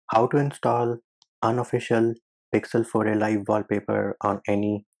How to install Unofficial Pixel for a live wallpaper on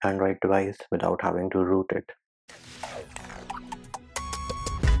any Android device without having to root it.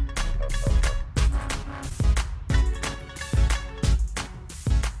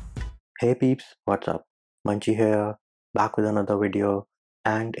 Hey peeps, what's up? Munchie here, back with another video,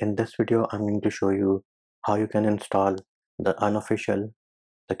 and in this video I'm going to show you how you can install the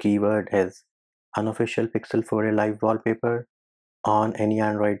the keyword is Unofficial Pixel for a live wallpaper on any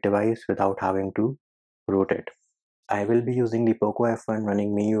Android device without having to root it. I will be using the Poco F1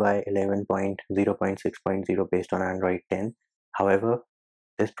 running MIUI 11.0.6.0 based on Android 10. However,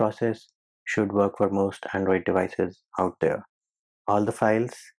 this process should work for most Android devices out there. All the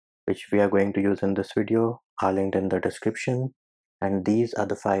files which we are going to use in this video are linked in the description, and these are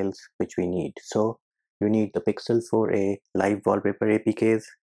the files which we need. So you need the Pixel 4a live wallpaper APKs.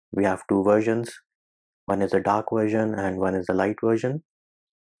 We have two versions. One is a dark version and one is a light version.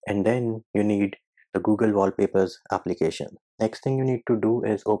 And then you need the Google Wallpapers application. Next thing you need to do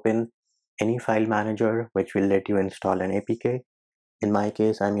is open any file manager which will let you install an APK. In my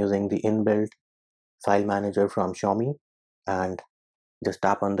case, I'm using the inbuilt file manager from Xiaomi, and just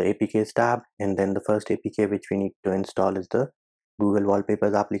tap on the APKs tab, and then the first APK which we need to install is the Google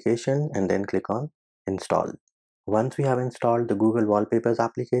Wallpapers application, and then click on install. Once we have installed the Google Wallpapers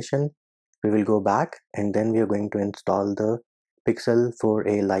application, we will go back and then we are going to install the Pixel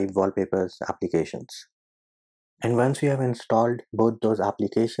 4a live wallpapers applications. And once you have installed both those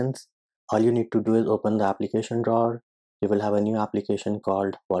applications, all you need to do is open the application drawer. You will have a new application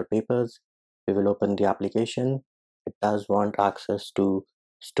called Wallpapers. We will open the application. It does want access to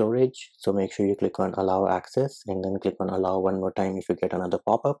storage, so make sure you click on allow access and then click on allow one more time if you get another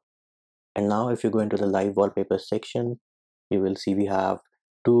pop-up. And now if you go into the live wallpapers section, you will see we have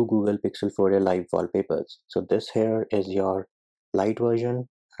two Google Pixel 4a live wallpapers. So this here is your light version,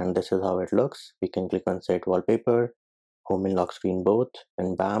 and this is how it looks. We can click on set wallpaper, home and lock screen both,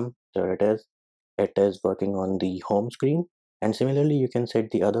 and bam, there it is. It is working on the home screen. And similarly, you can set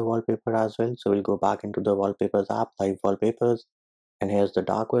the other wallpaper as well. So we'll go back into the Wallpapers app, live wallpapers, and here's the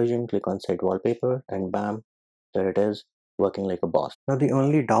dark version. Click on set wallpaper, and bam, there it is, working like a boss. Now the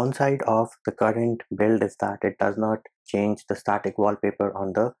only downside of the current build is that it does not change the static wallpaper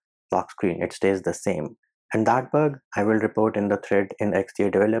on the lock screen. It stays the same. And that bug I will report in the thread in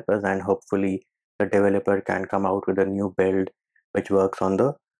XDA developers, and hopefully the developer can come out with a new build which works on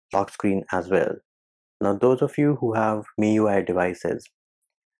the lock screen as well. Now those of you who have MIUI devices,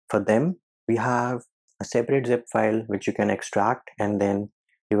 for them we have a separate zip file which you can extract, and then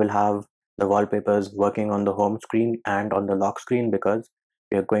you will have the wallpapers working on the home screen and on the lock screen, because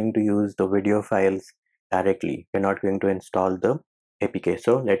we are going to use the video files directly. We're not going to install the APK.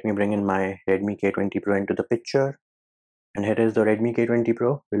 So let me bring in my Redmi K20 Pro into the picture, and here is the Redmi K20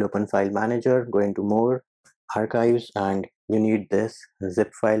 Pro. We'll open file manager, go into more, archives, and you need this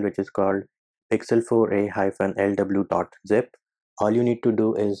zip file which is called pixel4a-lw.zip. All you need to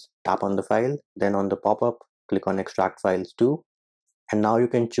do is tap on the file, then on the pop-up click on extract files to, and now you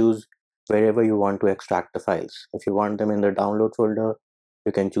can choose wherever you want to extract the files. If you want them in the download folder,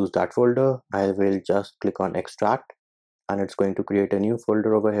 you can choose that folder. I will just click on extract, and it's going to create a new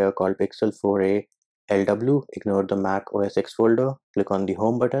folder over here called pixel4a-lw. Ignore the Mac OS X folder, click on the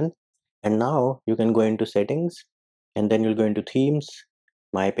home button, and now you can go into settings, and then you'll go into themes,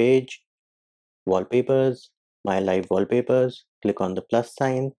 my page, wallpapers, my live wallpapers, click on the plus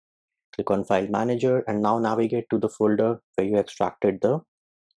sign, click on file manager, and now navigate to the folder where you extracted the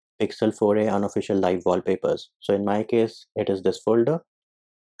Pixel 4a unofficial live wallpapers. So in my case it is this folder,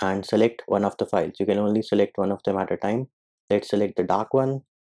 and select one of the files. You can only select one of them at a time. Let's select the dark one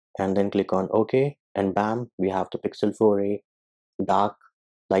and then click on OK, and bam, we have the Pixel 4a dark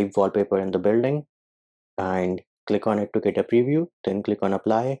live wallpaper in the building. And click on it to get a preview, then click on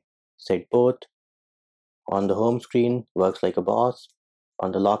apply, set both. On the home screen works like a boss,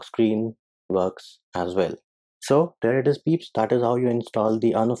 on the lock screen works as well. So there it is peeps, that is how you install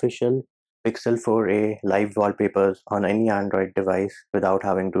the unofficial Pixel 4a live wallpapers on any Android device without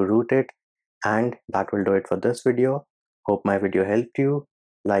having to root it. And that will do it for this video. Hope my video helped you.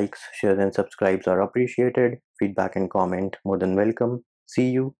 Likes, shares and subscribes are appreciated. Feedback and comment more than welcome. See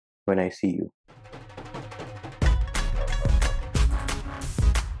you when I see you.